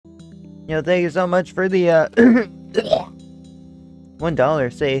Thank you so much for the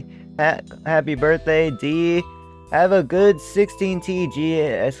 $1. Say happy birthday, D. Have a good 16TG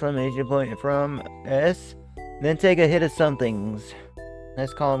exclamation point from S. Then take a hit of somethings.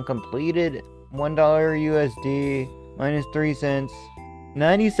 Let's call them completed. $1 USD minus 3 cents.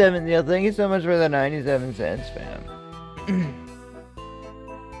 97. Thank you so much for the 97 cents, fam.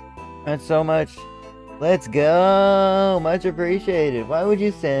 That's so much. Let's go. Much appreciated. Why would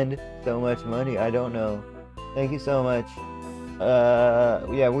you send so much money? I don't know. Thank you so much.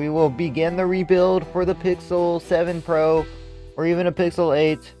 Yeah, we will begin the rebuild for the Pixel 7 Pro or even a Pixel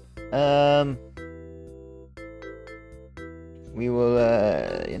 8. We will,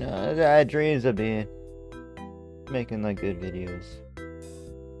 I had dreams of making like good videos.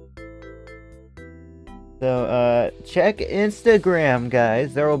 So, check Instagram,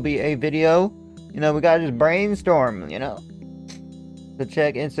 guys. There will be a video. We gotta just brainstorm, So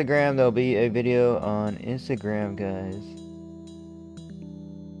check Instagram. There'll be a video on Instagram, guys.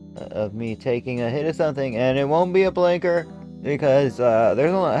 Of me taking a hit of something, and it won't be a blinker because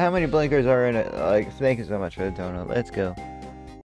there's only how many blinkers are in it. Like, thank you so much for the donut. Let's go.